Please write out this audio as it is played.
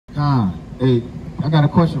Nah. Hey, I got a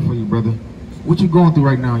question for you, brother. What you going through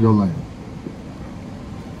right now in your life?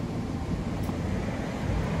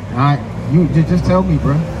 Alright, you just tell me,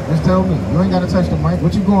 bro. Just tell me. You ain't gotta touch the mic.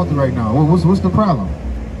 What you going through right now? What's the problem?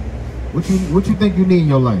 What you think you need in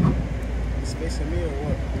your life? It's facing me or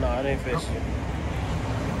what? No, it ain't facing you.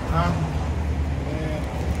 Man,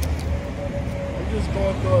 I'm just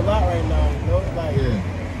going through a lot right now, you know?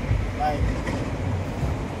 Like,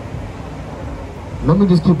 let me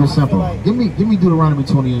just keep it simple. Like, give me Deuteronomy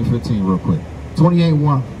 28:15 real quick.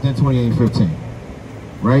 28:1, then 28:15.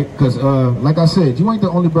 Right? Because like I said, you ain't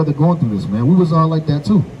the only brother going through this, man. We was all like that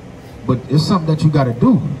too. But it's something that you got to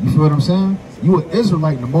do. You feel what I'm saying? You an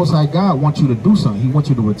Israelite, and the Most High God wants you to do something. He wants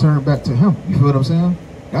you to return back to Him. You feel what I'm saying?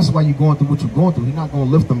 That's why you're going through what you're going through. He's not going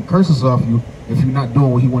to lift them curses off you if you're not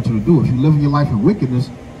doing what He wants you to do. If you live your life in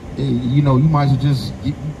wickedness, you know, you might as well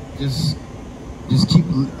just keep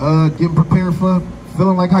getting prepared for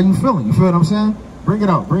feeling like how you feeling. You feel what I'm saying? Bring it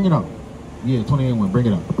out. Bring it out. Yeah, 28:1. Bring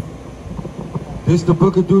it out. This is the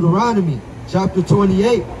book of Deuteronomy, chapter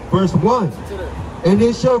 28, verse 1. And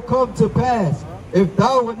it shall come to pass, if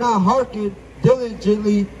thou wilt not hearken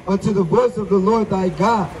diligently unto the voice of the Lord thy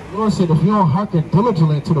God. The Lord said, if you don't hearken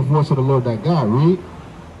diligently to the voice of the Lord thy God, read.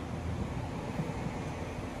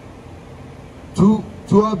 To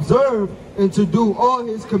observe and to do all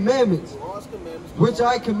His commandments, which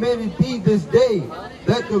I commanded thee this day,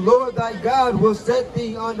 that the Lord thy God will set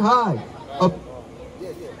thee on high.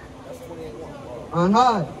 On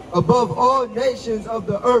high, above all nations of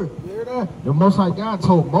the earth. You hear that? The Most High God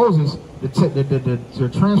told Moses to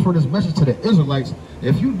transfer this message to the Israelites.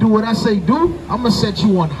 If you do what I say do, I'm going to set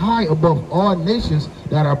you on high above all nations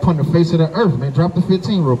that are upon the face of the earth. Man, drop the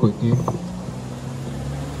 15 real quick, King.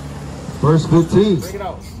 Verse 15.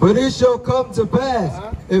 But it shall come to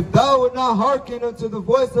pass, if thou wilt not hearken unto the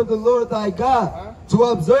voice of the Lord thy God, to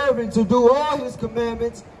observe and to do all His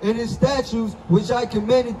commandments and His statutes, which I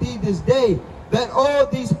commanded thee this day, that all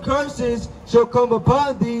these curses shall come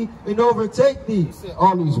upon thee and overtake thee.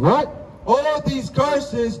 All these what? All these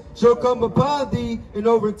curses shall come upon thee and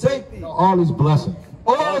overtake thee. All these blessings.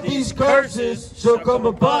 All these curses shall come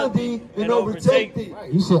upon thee and overtake thee.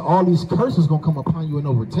 He said all these curses gonna come upon you and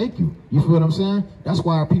overtake you. You feel what I'm saying? That's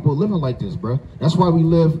why our people living like this, bro. That's why we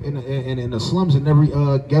live in the slums in every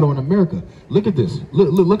ghetto in America. Look at this.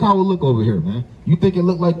 Look how it look over here, man. You think it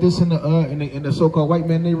look like this in the so-called white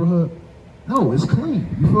man neighborhood? No, it's clean.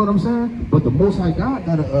 You feel what I'm saying? But the Most High God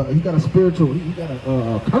got he got a spiritual, he got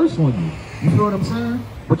a curse on you. You feel what I'm saying?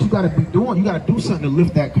 But you got to be doing, you got to do something to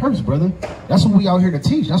lift that curse, brother. That's what we out here to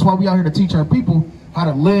teach. That's why we out here to teach our people how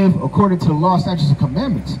to live according to the law, statutes, and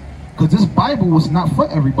commandments. Because this Bible was not for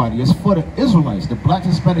everybody. It's for the Israelites, the Blacks,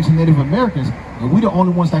 Hispanics, and Native Americans. And we the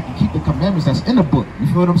only ones that can keep the commandments that's in the book. You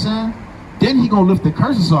feel what I'm saying? Then He gonna lift the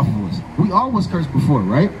curses off of us. We always cursed before,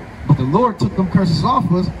 right? But the Lord took them curses off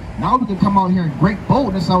us. Now we can come out here in great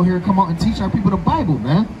boldness out here and come out and teach our people the Bible,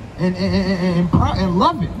 man. And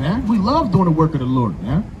love it, man. We love doing the work of the Lord,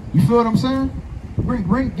 man. You feel what I'm saying?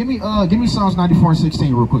 Give me Psalms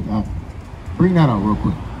 94:16 real quick. Bring that out real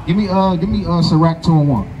quick. Give me Sirach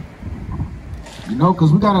 2:1. You know,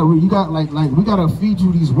 cause we gotta feed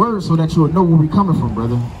you these words so that you'll know where we coming from,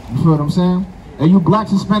 brother. You feel what I'm saying? And you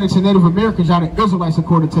Blacks, Hispanics, and Native Americans, y'all the Israelites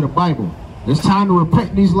according to the Bible. It's time to repent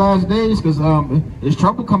in these last days, because there's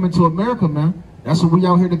trouble coming to America, man. That's what we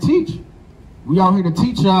out here to teach. We out here to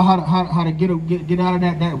teach y'all how to get out of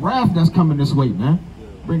that wrath that's coming this way, man.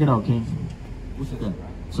 Bring it out, King. What you got?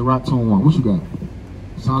 Sirach 2:1. What you got?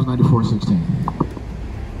 Psalms 94:16.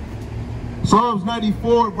 Psalms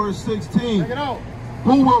 94, verse 16. Check it out.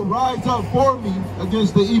 Who will rise up for me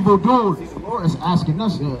against the evildoers? The Lord is asking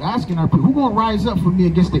us, asking our people, who gonna rise up for me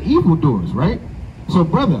against the evildoers, right? So,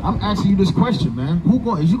 brother, I'm asking you this question, man.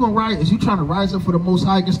 Is you trying to rise up for the Most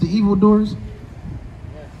High against the evildoers?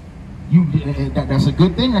 That's a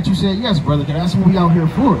good thing that you said yes, brother. Cause that's what we out here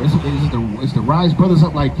for. It's to rise brothers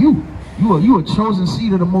up like you. You a chosen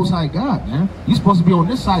seed of the Most High God, man. You supposed to be on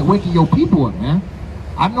this side waking your people up, man.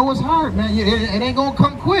 I know it's hard, man. It ain't gonna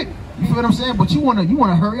come quick. You feel what I'm saying? But you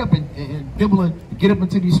wanna hurry up and dibble and get up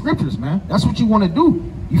into these scriptures, man. That's what you wanna do.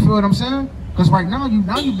 You feel what I'm saying? Because right now you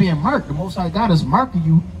being marked. The Most High God is marking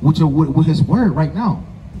you with His word right now.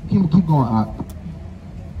 Keep going.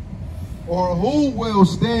 Or who will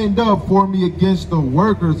stand up for me against the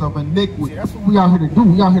workers of iniquity? See, that's what we out here to do.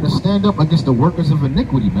 We out here to stand up against the workers of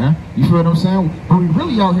iniquity, man. You feel what I'm saying? But we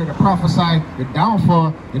really out here to prophesy the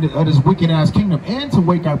downfall of this wicked ass kingdom and to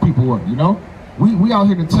wake our people up. You know, we out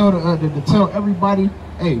here to tell everybody,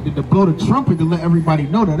 hey, to blow the trumpet to let everybody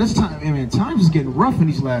know that this time, man, times is getting rough in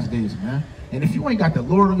these last days, man. And if you ain't got the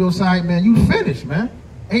Lord on your side, man, you finished, man.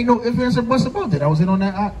 Ain't no ifs, ands, or buts about that. I was in on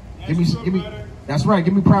that. Give me. That's right.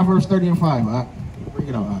 Give me Proverbs 30 and 5. Bring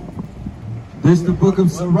it out. This is the book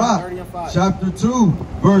of Sirach, chapter 2,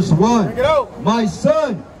 verse 1. My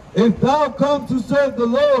son, if thou come to serve the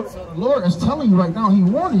Lord. So the Lord is telling you right now, he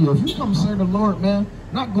warning you. If you come serve the Lord, man,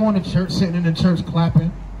 not going to church, sitting in the church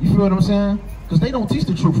clapping. You feel what I'm saying? Because they don't teach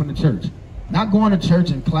the truth in the church. Not going to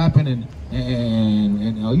church and clapping and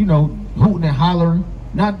you know, hooting and hollering.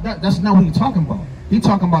 That's not what he's talking about. He's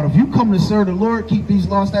talking about if you come to serve the Lord, keep these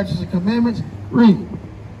laws, statutes, and commandments, read.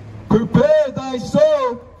 Prepare thy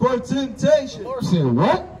soul for temptation. The Lord said,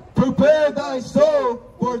 what? Prepare thy soul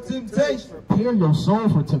for temptation. Prepare your soul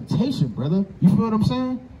for temptation, brother. You feel what I'm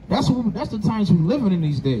saying? That's the times we're living in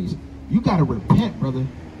these days. You got to repent, brother.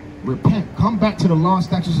 Repent. Come back to the law,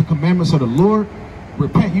 statutes, and commandments of the Lord.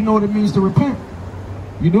 Repent. You know what it means to repent?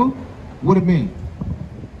 You do? What it mean?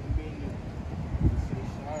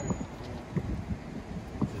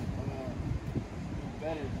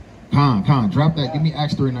 Con, drop that. Give me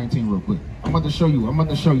Acts 3:19 real quick. I'm about to show you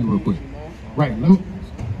real quick. Right, Luke.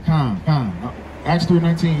 Con. Acts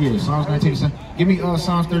 3:19, yeah. Psalms 19. Give me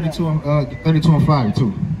Psalms 32 and 5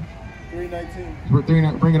 too.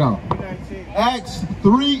 3:19. Bring it out. Acts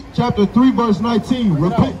 3, chapter 3, verse 19.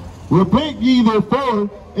 Repent ye therefore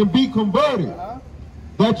and be converted,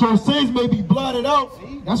 that your sins may be blotted out.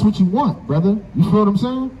 See? That's what you want, brother. You feel what I'm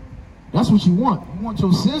saying? That's what you want. You want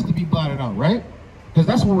your sins to be blotted out, right? Because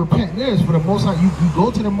that's what repenting is. For the Most High, you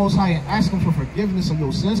go to the Most High and ask him for forgiveness so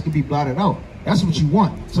your sins can be blotted out. That's what you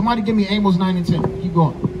want. Somebody give me Amos 9 and 10. Keep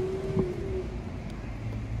going.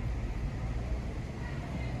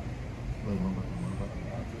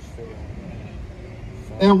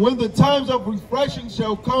 And when the times of refreshing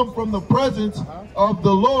shall come from the presence of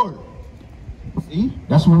the Lord. See?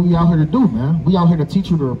 That's what we out here to do, man. We out here to teach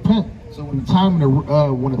you to repent. So when the time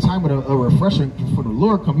of the refreshing for the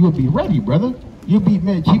Lord come, you'll be ready, brother. You'll be,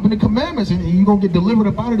 man, keeping the commandments, and you're going to get delivered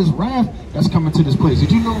up out of this wrath that's coming to this place.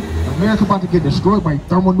 Did you know America about to get destroyed by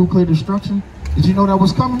thermonuclear destruction? Did you know that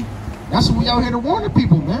was coming? That's what we out here to warn the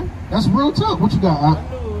people, man. That's real talk. What you got? I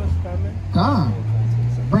knew it was coming. Con.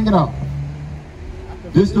 Bring it out.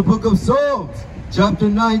 This is the book of Psalms, chapter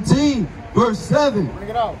 19, verse 7. Bring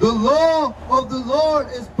it out. The law of the Lord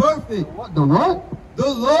is perfect. What? The what? The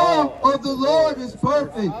law of the Lord is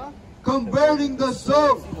perfect, converting the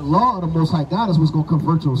soul. The law of the Most High God is what's going to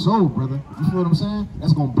convert your soul, brother. You feel what I'm saying?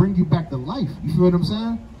 That's going to bring you back to life. You feel what I'm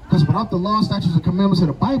saying? Because without the law, statutes, and commandments of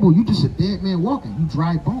the Bible, you just a dead man walking. You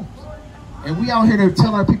dry bones. And we out here to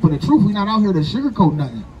tell our people the truth. We're not out here to sugarcoat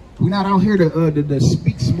nothing. We're not out here to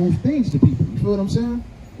speak smooth things to people. You feel what I'm saying?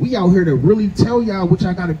 We out here to really tell y'all what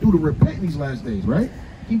y'all got to do to repent in these last days, right?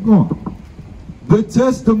 Keep going. The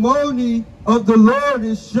testimony of the Lord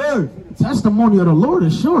is sure. The testimony of the Lord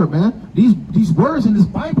is sure, man. These words in this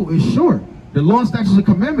Bible is sure. The law, statutes, and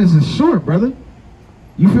commandments is sure, brother.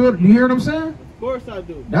 You hear what I'm saying? Of course I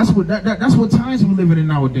do. That's what times we're living in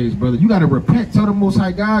nowadays, brother. You got to repent. Tell the Most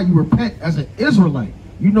High God you repent as an Israelite.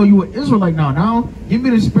 You know you an Israelite now. Now, give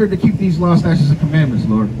me the spirit to keep these law, statutes, and commandments,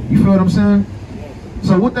 Lord. You feel what I'm saying?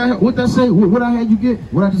 So what that say? What I had you get?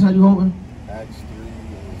 What I just had you holding? Acts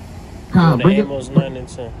 3. Con, bring it. Amos 9 and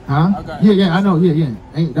 10. Huh? Yeah, I know. Yeah.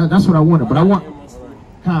 That's what I wanted, but I want.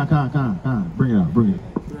 Con. Bring it out. Bring it.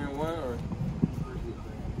 3 and 1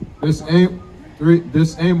 or?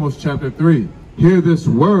 This Amos chapter 3. Hear this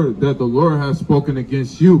word that the Lord has spoken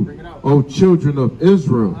against you, O children of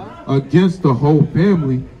Israel, against the whole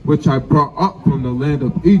family which I brought up from the land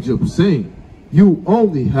of Egypt, saying, you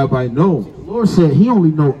only have I known. The Lord said he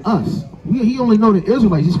only know us. He only know the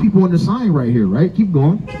Israelites. These people on the sign right here, right? Keep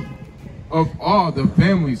going. Of all the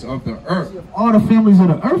families of the earth. All the families of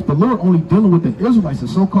the earth. The Lord only dealing with the Israelites, the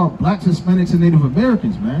so-called blacks, Hispanics, and Native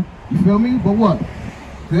Americans, man. You feel me? But what?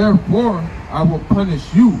 Therefore, I will punish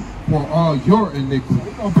you for all your iniquity.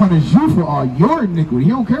 He's going to punish you for all your iniquity.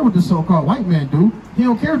 He don't care what the so-called white man do. He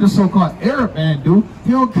don't care what the so-called Arab man do.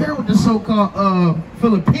 He don't care what the so-called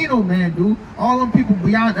Filipino man do. All them people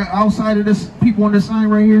beyond, outside of this, people on this sign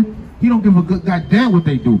right here, he don't give a good goddamn what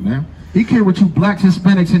they do, man. He care what you blacks,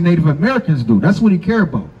 Hispanics, and Native Americans do. That's what he care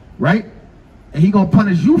about, right? And he gonna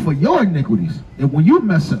punish you for your iniquities. And when you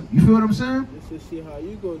mess up, you feel what I'm saying? Let's see how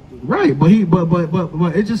you gonna do. Right, but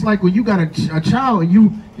it's just like when you got a child and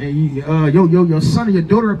your son or your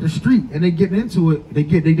daughter up the street and they getting into it, they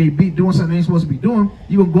be doing something they ain't supposed to be doing.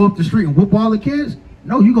 You gonna go up the street and whoop all the kids?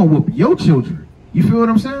 No, you gonna whoop your children. You feel what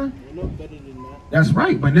I'm saying? You're no better than that. That's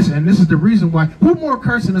right, but this is the reason why. Who more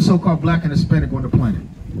cursed than the so-called black and Hispanic on the planet?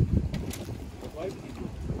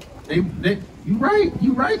 You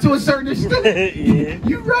right to a certain extent. Yeah.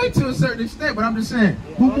 You right to a certain extent, but I'm just saying,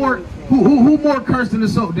 who more cursed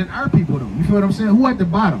than our people though? You feel what I'm saying? Who at the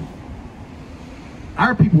bottom?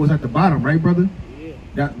 Our people was at the bottom, right, brother? Yeah.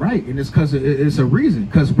 That's right, and it's because it's a reason.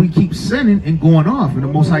 Because we keep sinning and going off, and the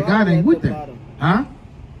Most High God ain't with that, huh? I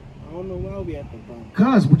don't know why we at the bottom.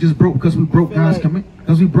 Because we broke God's command.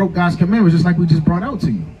 Because we broke God's commandments, just like we just brought out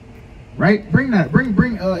to you, right? Bring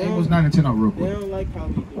Amos 9 and 10 out real They quick. don't like how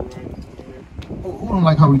we do right. Who don't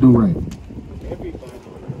like how we do right?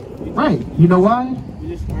 Everybody. Right. You know why? We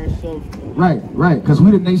just ourselves. Right. Because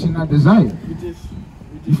we the nation not desired. We just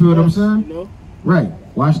You feel what I'm saying? You know? Right.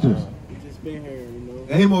 Watch this. We just been here, you know.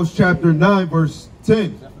 Amos chapter 9 verse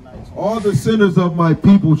 10. All the sinners of my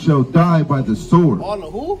people shall die by the sword. All the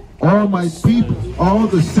who? All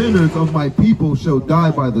the sinners of my people shall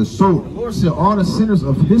die by the sword. The Lord said all the sinners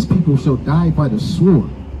of his people shall die by the sword.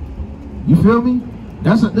 You feel me?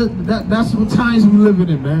 That's what times we living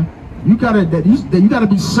in, man. You gotta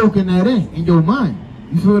be soaking that in your mind.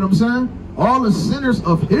 You feel what I'm saying? All the sinners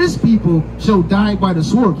of his people shall die by the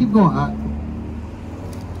sword. Keep going.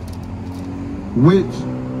 Which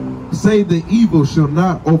say the evil shall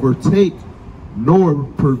not overtake nor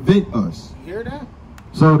prevent us. You hear that?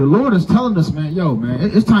 So the Lord is telling us, man,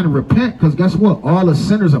 it's time to repent, because guess what? All the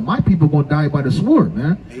sinners of my people gonna die by the sword,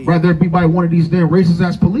 man. Whether it be by one of these damn racist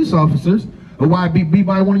ass police officers, or why be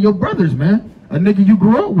by one of your brothers, man. A nigga you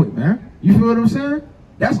grew up with, man. You feel what I'm saying?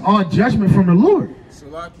 That's all judgment from the Lord.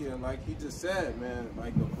 Salakia, like he just said, man,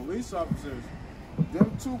 like the police officers,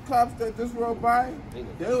 them two cops that just rode by,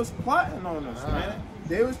 they was plotting on us, man.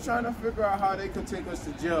 They was trying to figure out how they could take us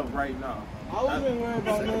to jail right now. I wasn't worried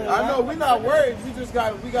about that. I know we're not worried. We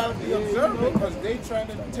gotta be observant, because they trying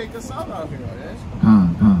to take us out here,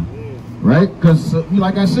 man. Right? Because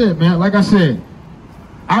like I said,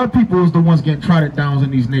 our people is the ones getting trotted down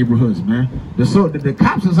in these neighborhoods, man. The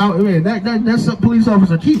cops is out, man. That's a police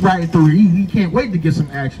officer keep riding through. He can't wait to get some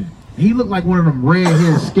action. And he looked like one of them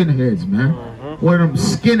red-haired skinheads, man. One of them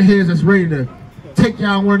skinheads that's ready to take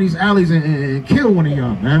y'all in one of these alleys and kill one of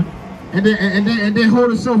y'all, man. And then hold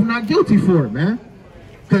himself not guilty for it, man.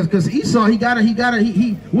 Cause Esau,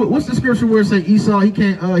 what's the scripture where it say Esau he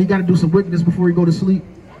gotta do some wickedness before he go to sleep?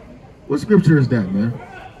 What scripture is that, man?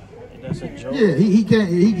 That's a joke. Yeah,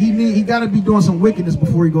 he gotta be doing some wickedness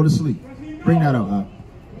before he go to sleep. Bring that out.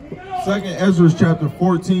 2nd Ezra chapter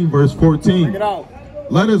 14 verse 14. Bring it out.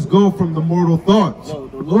 Let us go from the mortal thoughts. The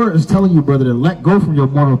Lord is telling you, brother, to let go from your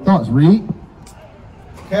mortal thoughts. Read.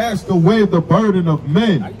 Cast away the burden of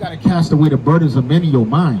men. Now you gotta cast away the burdens of men in your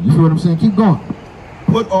mind. You feel what I'm saying? Keep going.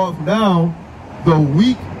 Put off now the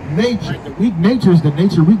weak nature. The weak nature is the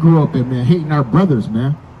nature we grew up in, man. Hating our brothers,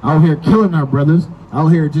 man. Out here killing our brothers. Out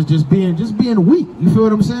here just being weak. You feel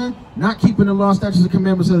what I'm saying? Not keeping the law, statutes, and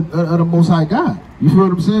commandments of the Most High God. You feel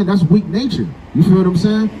what I'm saying? That's weak nature. You feel what I'm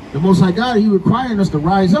saying? The Most High God, he requiring us to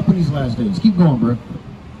rise up in these last days. Keep going, bro.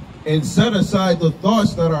 And set aside the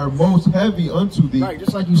thoughts that are most heavy unto thee. Right,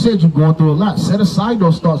 just like you said, you're going through a lot. Set aside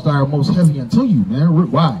those thoughts that are most heavy unto you, man.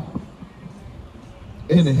 Why?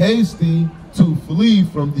 And haste thee to flee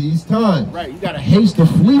from these times. Right, you gotta haste to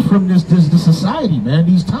flee from this society, man.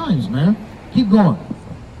 These times, man. Keep going.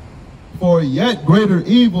 For yet greater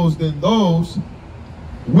evils than those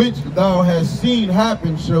which thou hast seen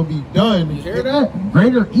happen shall be done. You hear that?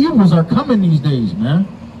 Greater evils are coming these days, man.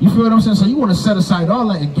 You feel what I'm saying? So you want to set aside all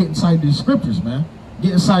that and get inside these scriptures, man.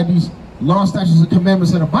 Get inside these law, statutes, and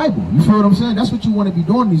commandments of the Bible. You feel what I'm saying? That's what you want to be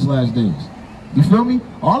doing these last days. You feel me?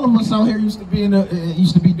 All of us out here used to be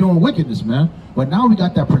doing wickedness, man. But now we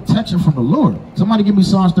got that protection from the Lord. Somebody give me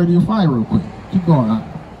Psalms 30 and 5 real quick. Keep going, huh?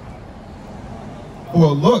 For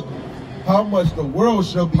look, how much the world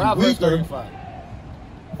shall be weaker.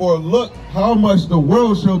 For look, how much the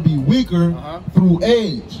world shall be weaker through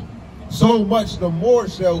age. So much the more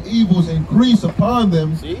shall evils increase upon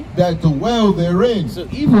them that dwell therein. So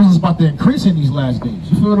evil is about to increase in these last days.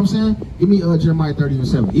 You feel what I'm saying? Give me Jeremiah 30 and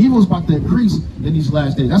 7. Evil is about to increase in these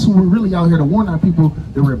last days. That's what we're really out here to warn our people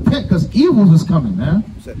to repent, because evil is coming, man.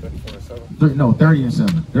 You said 34 and 7? No, 30 and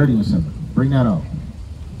 7. 30 and 7. Bring that out.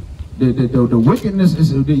 The wickedness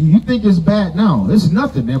is, you think it's bad now. It's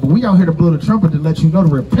nothing, man. But we out here to blow the trumpet to let you know to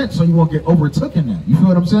repent so you won't get overtook in that. You feel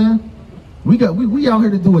what I'm saying? We out here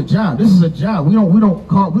to do a job. This is a job. We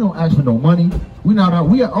don't ask for no money.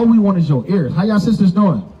 All we want is your ears. How y'all sisters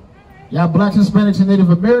doing? Y'all blacks, Hispanics, and Native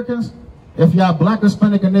Americans? If y'all black,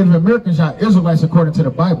 Hispanic, and Native Americans, y'all Israelites according to the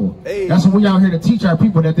Bible. Hey. That's what we out here to teach our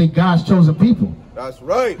people, that they God's chosen people. That's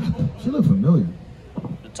right. She look familiar.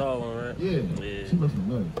 The tall one, right? Yeah. She look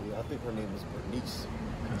familiar. I think her name is Bernice.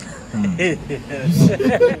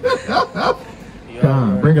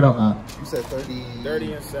 Bring it out. You said 30.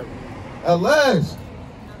 30 and 7. Unless,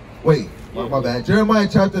 wait, my bad. Jeremiah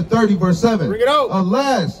chapter 30, verse 7. Bring it out.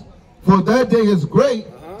 Unless, for that day is great,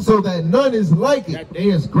 so that none is like it. That day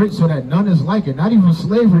is great, so that none is like it. Not even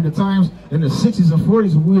slavery. The times in the 60s and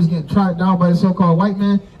 40s when we was getting tracked down by the so-called white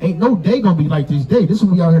man. Ain't no day gonna be like this day. This is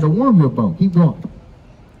what we out here to warn you about. Keep going.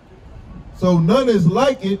 So none is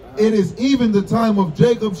like it. It is even the time of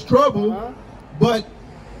Jacob's trouble, but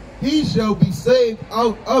he shall be saved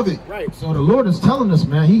out of it. Right. So the Lord is telling us,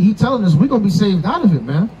 man. He telling us we're gonna be saved out of it,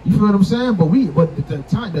 man. You feel what I'm saying? But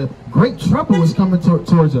the great trouble is coming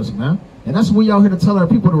towards us, man. And that's what we out here to tell our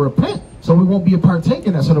people to repent, so we won't be a partake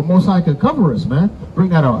in that, so the Most High can cover us, man. Bring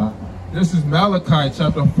that out. This is Malachi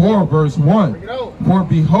chapter 4, verse 1. For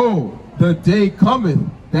behold, the day cometh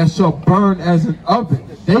that shall burn as an oven.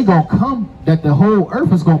 They gonna come that the whole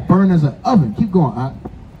earth is gonna burn as an oven. Keep going.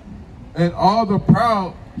 And all the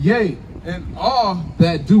proud, yea, and all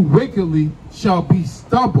that do wickedly shall be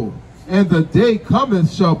stubble. And the day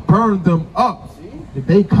cometh shall burn them up. The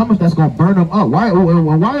day cometh that's gonna burn them up.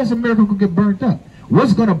 Why is America gonna get burned up?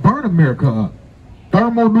 What's gonna burn America up?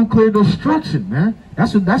 Thermonuclear destruction, man.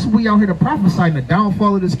 That's what we out here to prophesy in the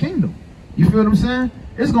downfall of this kingdom. You feel what I'm saying?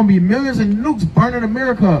 It's gonna be millions of nukes burning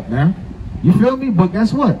America up, man. You feel me? But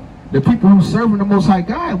guess what? The people who serving the Most High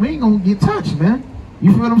God, we ain't gonna get touched, man.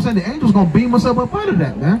 You feel what I'm saying? The angels gonna beam us up out of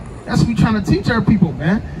that, man. That's what we trying to teach our people,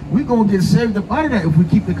 man. We gonna get saved up out of that if we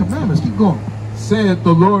keep the commandments. Keep going. Saith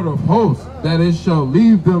the Lord of hosts, that it shall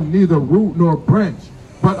leave them neither root nor branch.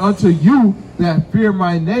 But unto you that fear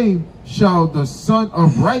my name shall the Son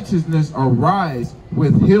of Righteousness arise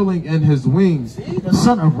with healing in his wings. See, the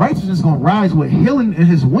Son of Righteousness is gonna rise with healing in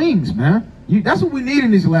his wings, man. That's what we need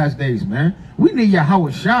in these last days, man. We need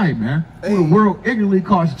YAHAWASHI, man. Who the world ignorantly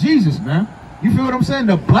calls Jesus, man. You feel what I'm saying?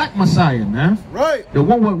 The black Messiah, man. Right. The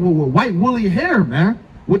one with white woolly hair, man.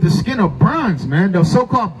 With the skin of bronze, man. The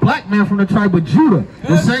so-called black man from the tribe of Judah.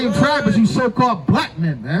 The same tribe as you so-called black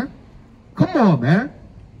men, man. Come on, man.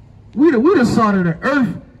 We the salt of the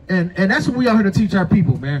earth. And that's what we out here to teach our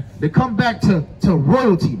people, man. To come back to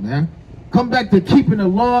royalty, man. Come back to keeping the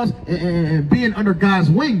laws and being under God's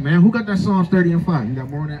wing, man. Who got that Psalms 30 and 5? You got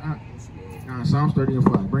more on that? Nah, Psalms 30 and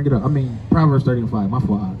 5. Bring it up. I mean, Proverbs 30 and 5. My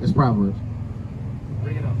fault. It's Proverbs.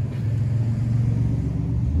 Bring it up.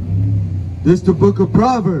 This is the book of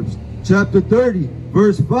Proverbs, chapter 30,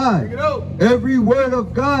 verse 5. Every word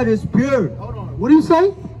of God is pure. Hold on. What do you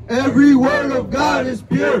say? Every word of God is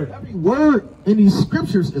pure. Every word in these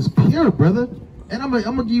scriptures is pure, brother. And I'm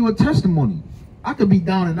gonna give you a testimony. I could be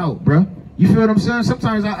down and out, bro. You feel what I'm saying?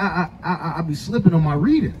 Sometimes I be slipping on my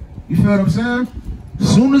reading. You feel what I'm saying?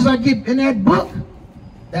 As soon as I get in that book,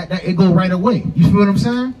 that it go right away. You feel what I'm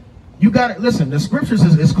saying? You got to listen. The scriptures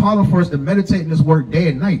is calling for us to meditate in this word day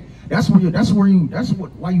and night. Why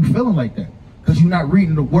you feeling like that? Because you're not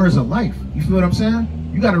reading the words of life. You feel what I'm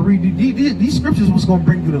saying? You got to read these scriptures. What's going to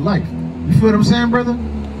bring you to life? You feel what I'm saying, brother?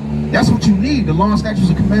 That's what you need. The law and statutes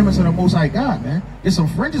and commandments of the Most High God, man. Get some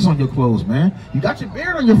fringes on your clothes, man. You got your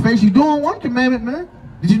beard on your face. You doing one commandment, man.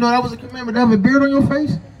 Did you know that was a commandment to have a beard on your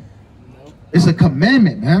face? No. It's a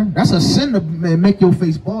commandment, man. That's a sin to make your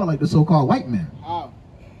face bald like the so-called white man. How?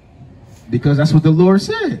 Because that's what the Lord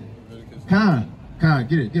said.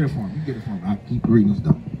 Get it for him. You get it for him. I'll keep reading this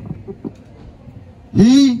stuff.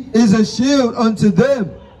 He is a shield unto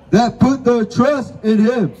them that put their trust in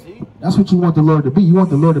him. That's what you want the Lord to be. You want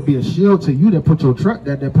the Lord to be a shield to you that put your trust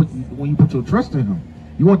when you put your trust in him.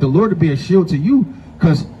 You want the Lord to be a shield to you,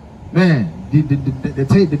 because man,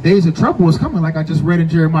 the days of trouble is coming, like I just read in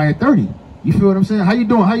Jeremiah 30. You feel what I'm saying? How you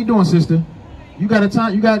doing? How you doing, sister? You got a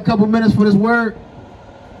time? You got a couple minutes for this word?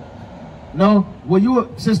 No? Well,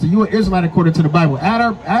 sister, you an Israelite according to the Bible. Add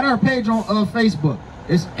our page on Facebook.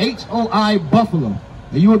 It's HOI Buffalo,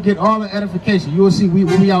 and you will get all the edification. You will see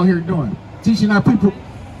what we out here doing, teaching our people.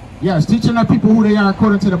 Yes, teaching our people who they are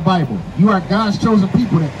according to the Bible. You are God's chosen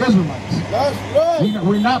people, the Israelites. That's right.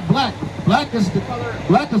 We're not black. Black is the color.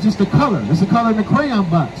 Black is just the color. It's the color in the crayon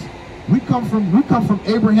box. We come from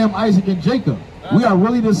Abraham, Isaac, and Jacob. We are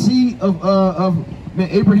really the seed of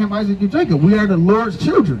Abraham, Isaac, and Jacob. We are the Lord's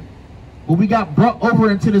children. But we got brought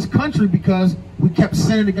over into this country because we kept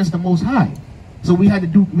sinning against the Most High. So we had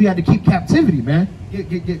to keep captivity, man. Get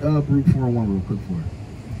Brute 401 real quick for it.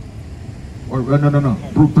 Or no.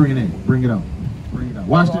 Brute 3 and 8. Bring it out.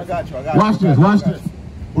 Watch this. Watch this.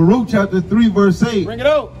 Baruch chapter 3 verse 8. Bring it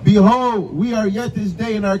out. Behold, we are yet this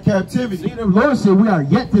day in our captivity. See, the Lord said we are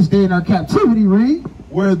yet this day in our captivity, read.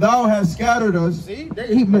 Where thou hast scattered us. See?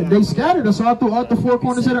 They scattered us all throughout the four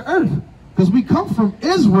corners of the earth. Because we come from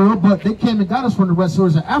Israel, but they came and got us from the red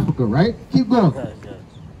shores of Africa, right? Keep going.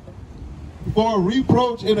 for a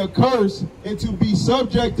reproach and a curse, and to be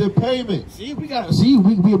subject to payment. See, we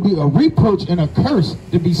a reproach and a curse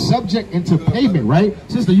to be subject into payment, right?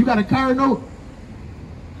 Sister, you got a car note?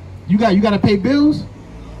 You got to pay bills?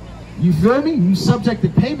 You feel me? You subject to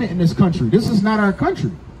payment in this country. This is not our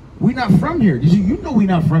country. We not from here. You know we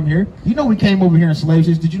not from here. You know we came over here in slave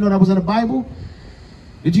ships. Did you know that was in the Bible?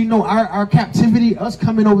 Did you know our captivity, us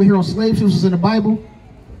coming over here on slave ships was in the Bible?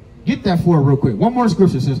 Get that for it real quick. One more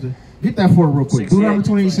scripture, sister. Get that for it real quick. Deuteronomy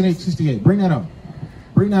 28:68. Bring that up.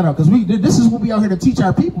 Bring that up. Because this is what we out here to teach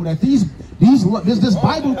our people, that this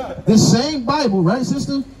Bible, this same Bible, right,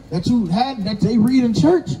 sister, that you had, that they read in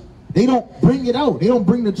church, they don't bring it out. They don't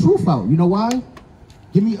bring the truth out. You know why?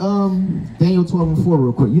 Give me Daniel 12:4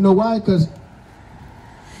 real quick. You know why? Because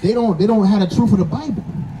they don't have the truth of the Bible.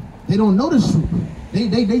 They don't know the truth.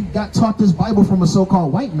 They got taught this Bible from a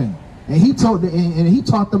so-called white man. And he taught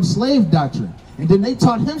them slave doctrine. And then they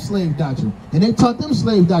taught him slave doctrine. And they taught them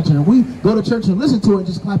slave doctrine. And we go to church and listen to it and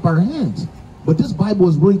just clap our hands. But this Bible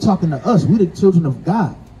is really talking to us. We the children of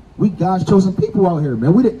God. We God's chosen people out here,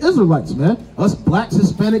 man. We the Israelites, man. Us blacks,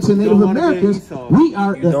 Hispanics, and Native Americans, we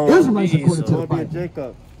are the Israelites according to the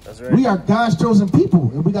Bible. That's right. We are God's chosen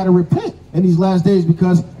people. And we got to repent in these last days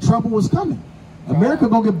because trouble is coming. America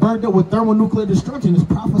gonna get burned up with thermonuclear destruction. It's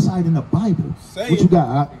prophesied in the Bible. What you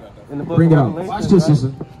got? Bring it out. Watch this,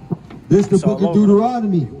 sister. This is the book of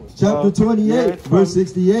Deuteronomy, chapter 28, verse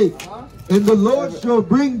 68. And the Lord shall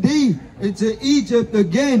bring thee into Egypt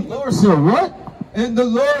again. Lord said what? And the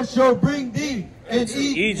Lord shall bring thee into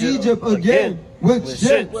Egypt again with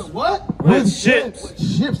ships. With what? With ships.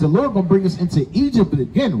 With ships. The Lord gonna bring us into Egypt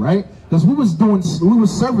again, right? Because we was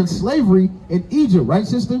serving slavery in Egypt, right,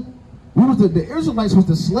 sister? We was the Israelites was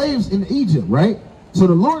the slaves in Egypt, right? So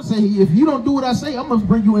the Lord said, if you don't do what I say, I'm going to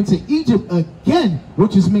bring you into Egypt again,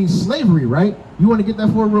 which just means slavery, right? You want to get that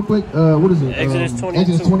for real quick? What is it? Exodus 20.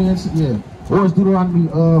 Exodus 20 and 6, yeah. Or it's Deuteronomy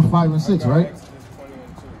 5 and 6, right?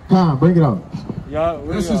 Come on, bring it out.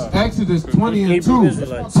 This is Exodus 20 and 2.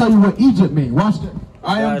 I'll tell you what Egypt means. Watch that.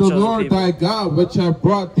 I am the Lord thy God, which have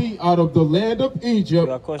brought thee out of the land of Egypt,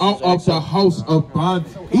 out of the house of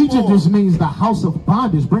bondage. Egypt just means the house of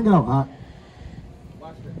bondage. Bring it out,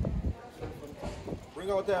 Bring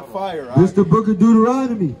out that fire. This is the book of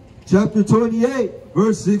Deuteronomy, chapter 28,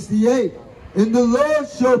 verse 68. And the Lord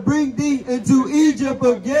shall bring thee into Egypt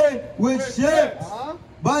again with ships,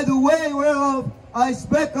 by the way whereof I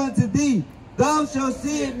spec unto thee. Thou shalt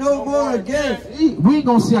see it no more again. We ain't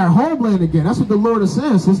gonna see our homeland again. That's what the Lord is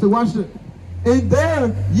saying, sister. Watch it. And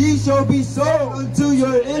there ye shall be sold unto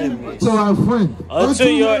your enemies. To our friends. Unto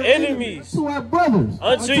your enemies. To our brothers.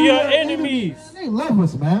 Unto your enemies. They love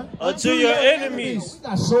us, man. Unto your enemies. We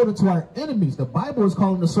got sold into our enemies. The Bible is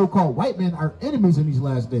calling the so-called white man our enemies in these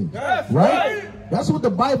last days. Right? That's what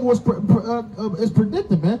the Bible is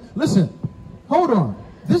predicting, man. Listen, hold on.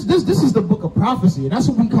 This is the book of prophecy, and that's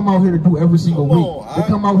what we come out here to do every single week. We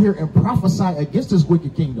come out here and prophesy against this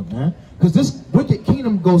wicked kingdom, man. Because this wicked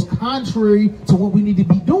kingdom goes contrary to what we need to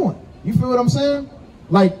be doing. You feel what I'm saying?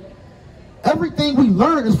 Like, everything we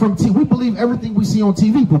learn is from TV. We believe everything we see on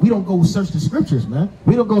TV, but we don't go search the scriptures, man.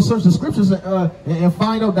 We don't go search the scriptures and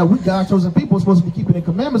find out that we God's chosen people are supposed to be keeping the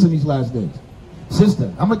commandments in these last days.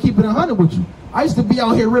 Sister, I'm going to keep it 100 with you. I used to be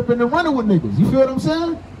out here ripping and running with niggas. You feel what I'm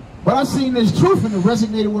saying? But I seen this truth and it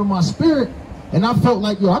resonated with my spirit. And I felt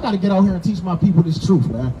like, yo, I got to get out here and teach my people this truth,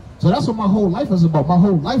 man. So that's what my whole life is about. My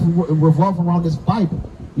whole life revolves around this Bible.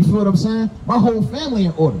 You feel what I'm saying? My whole family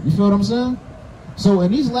in order. You feel what I'm saying? So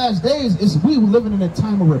in these last days, we living in a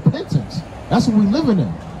time of repentance. That's what we living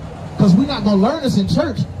in. Because we're not going to learn this in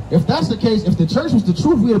church. If that's the case, if the church was the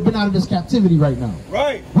truth, we'd have been out of this captivity right now.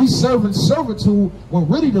 Right. We serving servitude when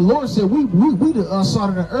really the Lord said we the salt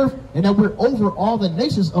of the earth and that we're over all the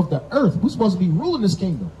nations of the earth. We're supposed to be ruling this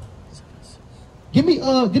kingdom. Give me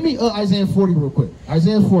Isaiah 40 real quick.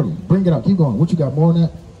 Isaiah 40. Bring it up. Keep going. What you got more on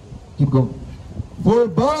that? Keep going. For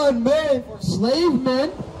bondmen, slave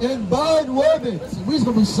men, and bondwomen. Listen, we was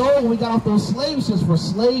gonna be sold when we got off those slave ships for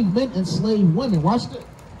slave men and slave women. Watch this.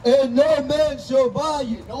 And no man shall buy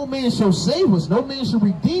you. No man shall save us. No man shall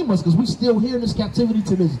redeem us because we still here in this captivity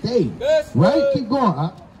to this day. Right? Keep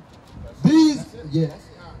going. These, yeah.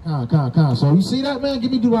 Come on. So you see that, man?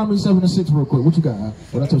 Give me Deuteronomy 7 and 6 real quick. What you got?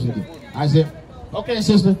 What I told you to do. Isaiah. Okay,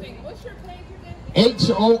 sister. What's your page again?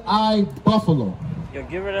 HOI Buffalo. Yo,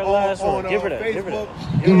 give her that last one. Give her that. Give her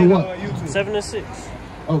that. Give her what? 7 and 6.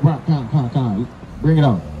 Oh, right. Come on. Bring it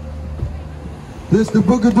out. This is the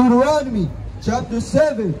book of Deuteronomy, chapter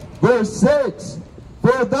 7, verse 6.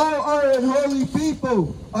 For thou art an holy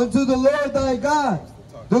people unto the Lord thy God.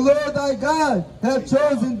 The Lord thy God hath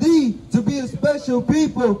chosen thee to be a special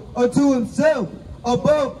people unto himself,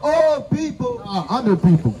 above all people. Under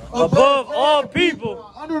people. Above all people.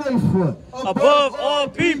 Under their foot. Above all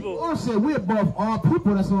people. The Lord said we're above all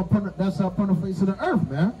people that's upon the face of the earth,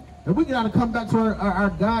 man. And we gotta come back to our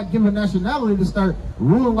God-given nationality to start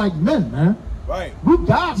ruling like men, man. Right. We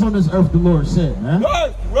gods on this earth, the Lord said, man.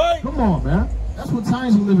 Right, right. Come on, man. That's what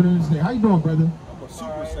times we're living in today. How you doing, brother? I'm a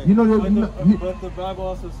super saint. You know, But the Bible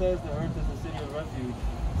also says the earth is a city of refuge,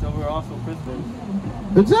 so we're also prisoners.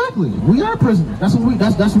 exactly. We are prisoners. That's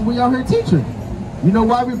what we out here teaching. You know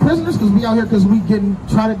why we prisoners? Because we out here because we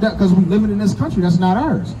because we living in this country that's not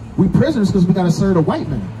ours. We prisoners because we gotta serve the white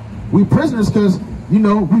man. We prisoners because we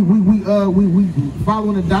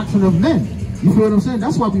following the doctrine of men. You feel what I'm saying?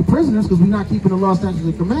 That's why we prisoners, because we're not keeping the law, statutes,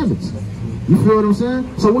 and commandments. You feel what I'm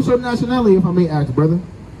saying? So what's your nationality, if I may ask, brother?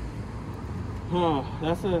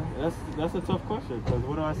 That's a tough question, because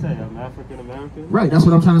what do I say? I'm African American. Right, that's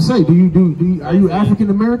what I'm trying to say. Are you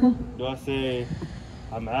African American? Do I say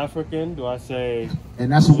I'm African? Do I say?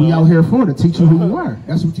 And that's what we out here for, to teach you who you are.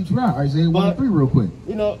 That's what we teach you out. Isaiah 1:3 real quick.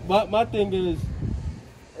 You know, my thing is,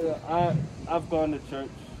 I've gone to church.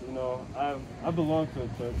 You know, I belong to a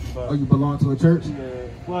church. But, oh, you belong to a church? Yeah.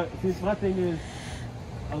 But see, my thing is,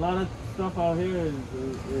 a lot of stuff out here is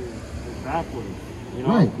backwards. You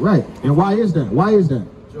know? Right. And why is that?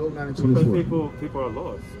 Job 9:24. Because people are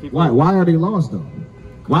lost. Why are they lost though?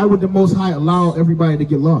 Why would the Most High allow everybody to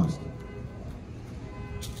get lost?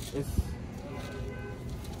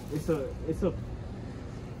 It's a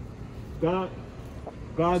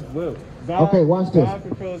God's will. Okay, watch this. God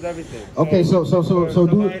controls everything. Okay, so do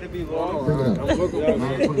somebody to be lost.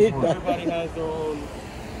 Everybody has their own.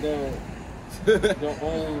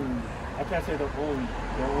 I can't say their own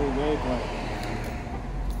way, but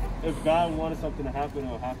if God wanted something to happen,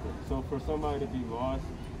 it'll happen. So for somebody to be lost,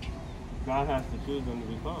 God has to choose them to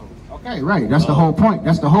be found. Okay, right. That's the whole point.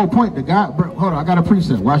 That's the whole point. The God. Hold on, I got a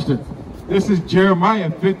precept. Watch this. This is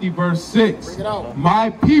Jeremiah 50 verse 6. Bring it out.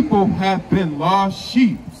 My people have been lost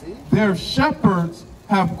sheep. Their shepherds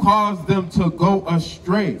have caused them to go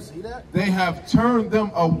astray. They have turned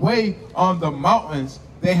them away on the mountains.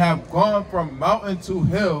 They have gone from mountain to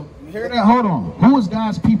hill. You hear that? Hold on. Who is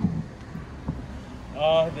God's people?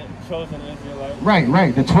 The chosen Israelites.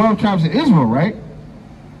 Right. The 12 tribes of Israel, right?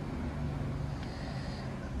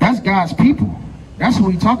 That's God's people. That's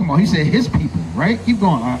what he's talking about. He said his people, right? Keep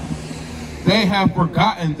going. They have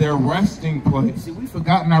forgotten their resting place. See, we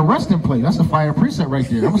forgotten our resting place. That's a fire precept right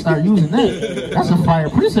there. I'm gonna start using that. That's a fire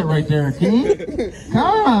precept right there, King.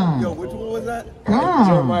 Come on. Yo, which one was that? Come on.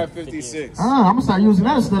 Jeremiah 56. I'm gonna start using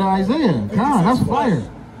that instead of Isaiah. Come on, that's fire.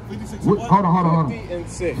 56 Hold on. 50 and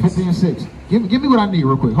 6. 50 and 6. Give me what I need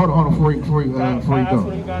real quick. Hold on before you Can I ask go. one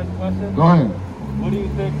of you guys a question? Go ahead. What do you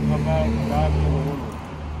think about God being a woman?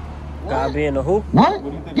 God being a who? What?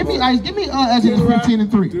 Give me Exodus 15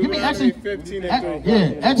 and 3. Give me Exodus 15 and 3.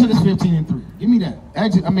 Yeah, Exodus 15 and 3. Give me that.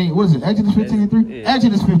 What is it? Exodus 15 and 3? Yeah.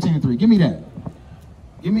 Exodus 15 and 3. Give me that.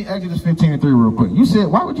 Give me Exodus 15 and 3 real quick. You said,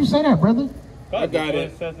 why would you say that, brother? I got it.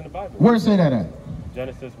 It says in the Bible. Where it say that at?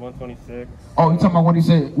 Genesis 1:26. Oh, you talking about what he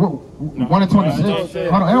said? 1 and 26?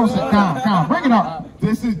 Hold on, it don't say, come, bring it out.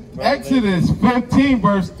 This is Exodus 15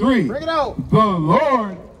 verse 3. Bring it out. The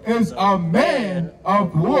Lord is a man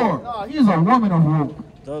of war. No, he is a woman of war.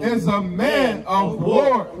 Is a man of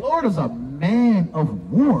war. The Lord is a man of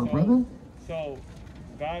war, brother. So,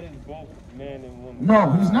 God is both man and woman.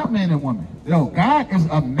 No, he's not man and woman. No, God is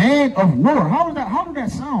a man of war. How did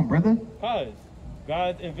that sound, brother? Because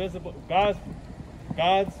God's invisible. God's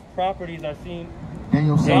properties are seen.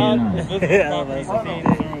 Daniel God's 7:9. invisible properties are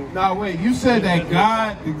seen through. Now wait, you said that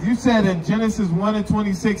God, you said in Genesis 1 and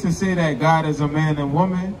 26 to say that God is a man and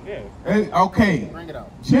woman? Yeah. Okay. Bring it out.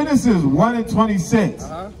 Genesis 1 and 26.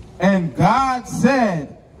 And God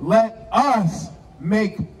said, let us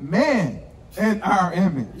make man in our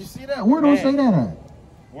image. You see that? Where do it say that at?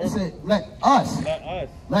 It said, let us. Let us.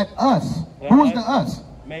 Let us. Let Who is us the us?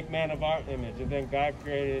 Make man of our image. And then God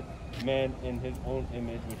created man in his own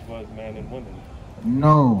image, which was man and woman.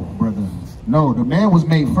 No, brother. No, the man was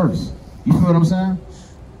made first. You feel what I'm saying?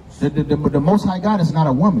 The Most High God is not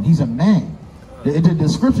a woman. He's a man. The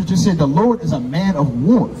scripture just said the Lord is a man of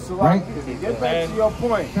war, So right? get back to your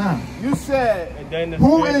point. Yeah. You said, And then the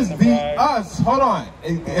Who spirit is and the the bride- us? Hold on.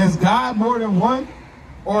 Is God more than one?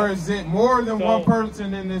 Or is it more than So- one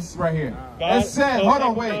person in this right here? God, It said, so hold think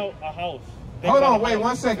on, wait. about a house. Think Hold about on, a wait house.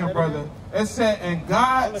 1 second, brother. It said, and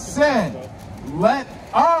God said, let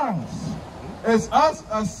us. Is us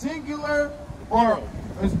a singular or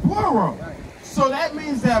is plural? So that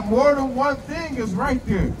means that more than one thing is right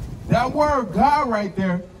there. That word God right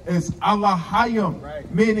there is HALALYAM,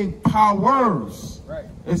 meaning powers.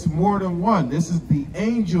 It's more than one. This is the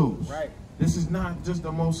angels. This is not just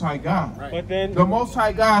the Most High God. But then The Most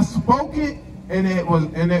High God spoke it,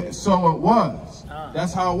 and so it was.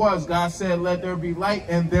 That's how it was. God said, "Let there be light,"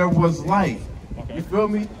 and there was light. You feel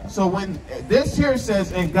me? So when this here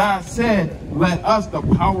says, and God said, "Let us," the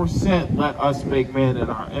power said, "Let us make man in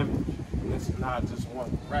our image." It's not just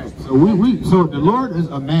one. So the Lord is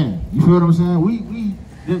a man. You feel what I'm saying?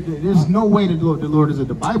 There's no way the Lord is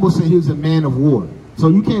the Bible said He's a man of war. So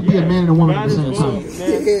you can't be a man and a woman at the same time.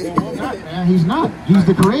 He's not. He's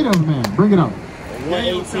the creator of man. Bring it up.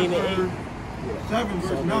 7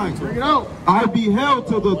 verse 9. Bring it out. I beheld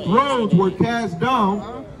till the thrones were cast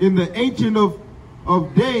down, in the Ancient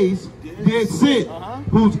of Days did sit,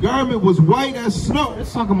 whose garment was white as snow.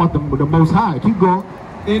 It's talking about the Most High. Keep going.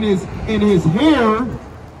 In his hair,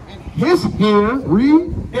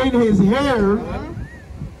 read. in his hair,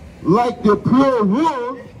 like the pure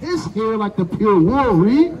wool, His hair like the pure wool,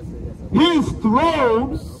 read. his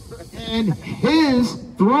throne And His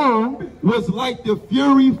throne, was like the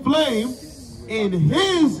fury flame, and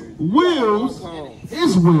his wheels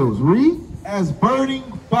read. as burning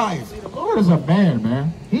fire. The Lord is a man,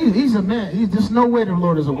 man. He's a man. There's no way the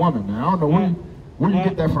Lord is a woman, man. I don't know where you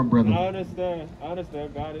get that from, brother. I understand.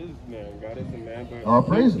 God is man. God is a man. But All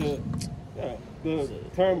praises. The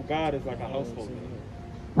term God is like a household name.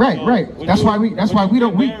 Right, So right. That's why we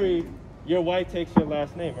don't married, your wife takes your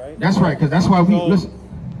last name, right? That's right, because that's why we listen.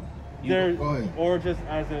 There, Go ahead. or just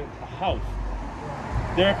as a house.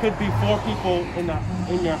 There could be 4 people in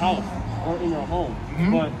your house or in your home,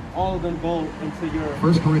 but all of them go into your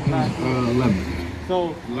 1 Corinthians 11.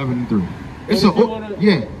 So 11 and 3. It's So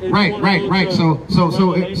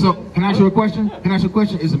can I ask you a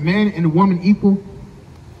question? Is a man and a woman equal?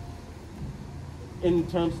 in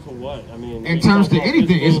terms to what? I mean, In terms to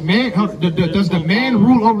anything, does the man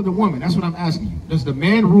rule over the woman? That's what I'm asking you. Does the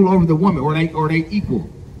man rule over the woman, or are they equal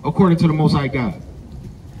according to the Most High God?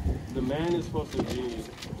 The man is supposed to be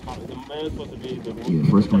the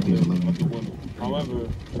Yeah, 1 Corinthians 11 and 3. woman. However,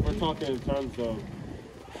 we're talking in terms of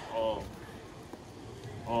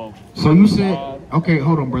So you said, okay,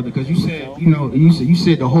 hold on, brother, because you said, you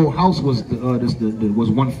said the whole house was was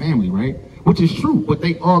one family, right? Which is true, but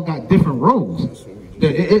they all got different roles.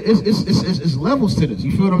 It's levels to this.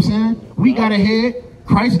 You feel what I'm saying? We got a head.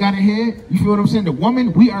 Christ got a head. You feel what I'm saying? The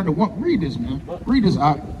woman, we are the one. Read this, man. Read this.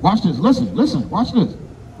 Watch this. Listen. Watch this.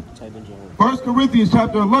 1 Corinthians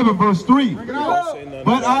chapter 11 verse 3.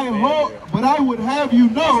 But I would have you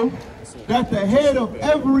know that the head of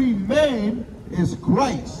every man is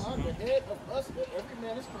Christ. The head of us, every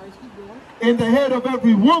man is Christ. Keep going. And the head of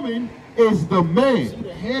every woman is the man. See,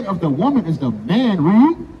 the head of the woman is the man,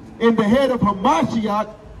 read. And the head of Hamashiach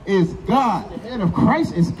is God. The head of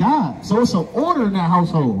Christ is God. So it's an order in that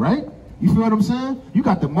household, right? You feel what I'm saying? You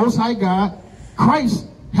got the Most High God. Christ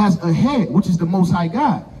has a head, which is the Most High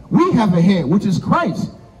God. We have a head, which is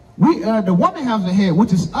Christ. The woman has a head,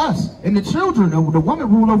 which is us. And the children, the woman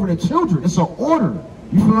rule over the children. It's an order.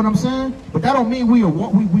 You feel what I'm saying? But that don't mean we are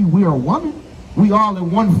a woman. We all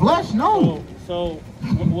in one flesh. No. So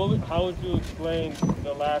how would you explain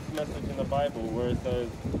the last message in the Bible where it says,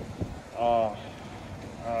 I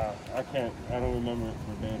don't remember it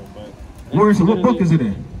verbatim, but What book is it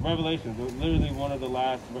in? Revelation, literally one of the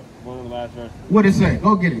last verses. What it say?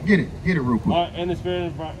 Go get it real quick. And the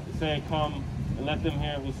Spirit say, "Come and let them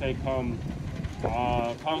hear." We say, "Come,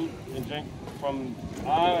 come and drink from."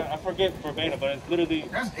 I forget verbatim, but it's literally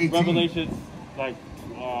Revelation, like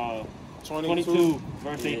 22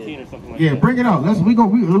 verse 18 or something like that. Yeah, bring it out. We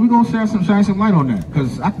gonna shine some light on that,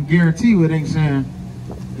 because I can guarantee you it ain't saying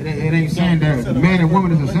that man and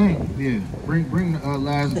woman is the same. Yeah, bring the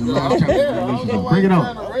last chapter of Revelation. Bring it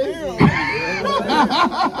out.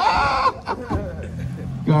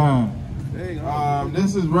 God.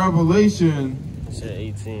 This is Revelation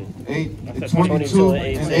 22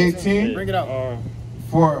 and 18. Bring it out.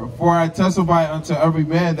 For I testify unto every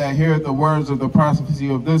man that heareth the words of the prophecy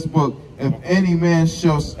of this book, if any man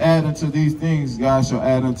shall add unto these things, God shall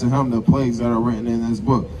add unto him the plagues that are written in this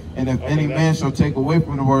book. And if any man shall take away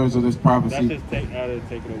from the words of this prophecy, that's just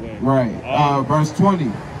take it away. Right. Verse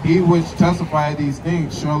 20, he which testified these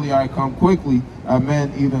things, surely I come quickly.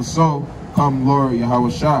 Amen. Even so, come Lord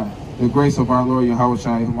Yahawashi. The grace of our Lord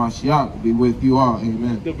Yahawashi Hamashiach be with you all.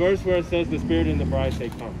 Amen. The verse where it says the Spirit and the bride say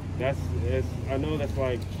come. I know that's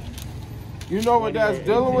like. You know what that's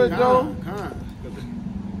dealing with, though?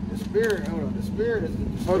 The Spirit, the Spirit is.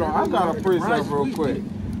 Hold on, I got a precept real quick.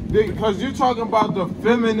 Because you're talking about the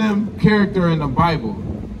feminine character in the Bible.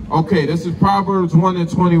 Okay, this is Proverbs 1 and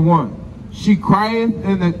 21. She crieth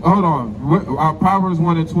in the, hold on, Proverbs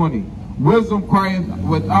 1 and 20. Wisdom crieth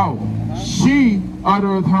without. She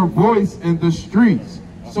uttereth her voice in the streets.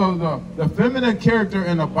 So the feminine character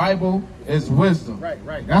in the Bible is wisdom.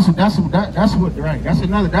 Right. That's what. Right.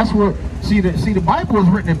 That's what. See, the Bible is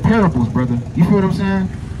written in parables, brother. You feel what I'm saying?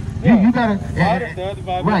 Yeah. You gotta.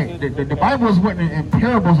 Right. The Bible is written in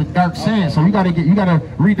parables and dark sayings. So you gotta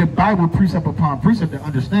read the Bible precept upon precept to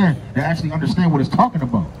actually understand what it's talking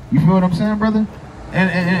about. You feel what I'm saying, brother?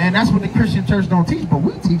 And that's what the Christian church don't teach, but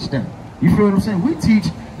we teach that. You feel what I'm saying? We teach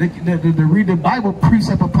to read the Bible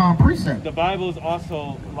precept upon precept. The Bible is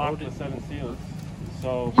also locked with 7 seals.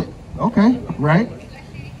 So. Okay. Right.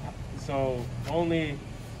 So only.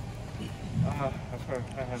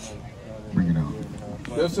 Bring it out.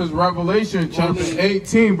 This is Revelation chapter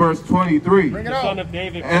 18, verse 23. The son of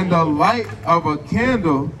David. And the light of a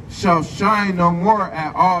candle shall shine no more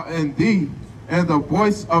at all in thee, and the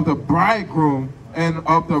voice of the bridegroom and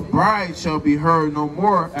of the bride shall be heard no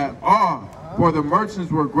more at all. For the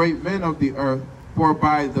merchants were great men of the earth, for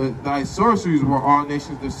by thy sorceries were all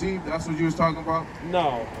nations deceived. That's what you was talking about?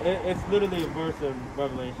 No, it's literally a verse in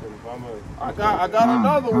Revelation. I got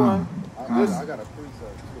another one. I got a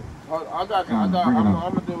precept too. I'm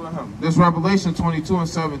gonna deal with him. This Revelation 22 and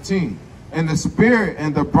 17. And the Spirit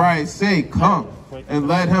and the bride say, come. And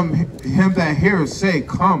let him that heareth say,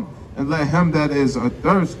 come. And let him that is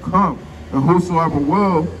athirst come. And whosoever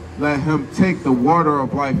will, let him take the water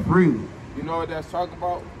of life freely. You know what that's talking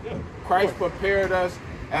about? Yeah. Christ prepared us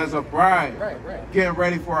as a bride, getting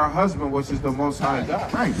ready for our husband, which is the Most High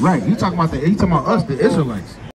God. Right. You talking about us, the Israelites.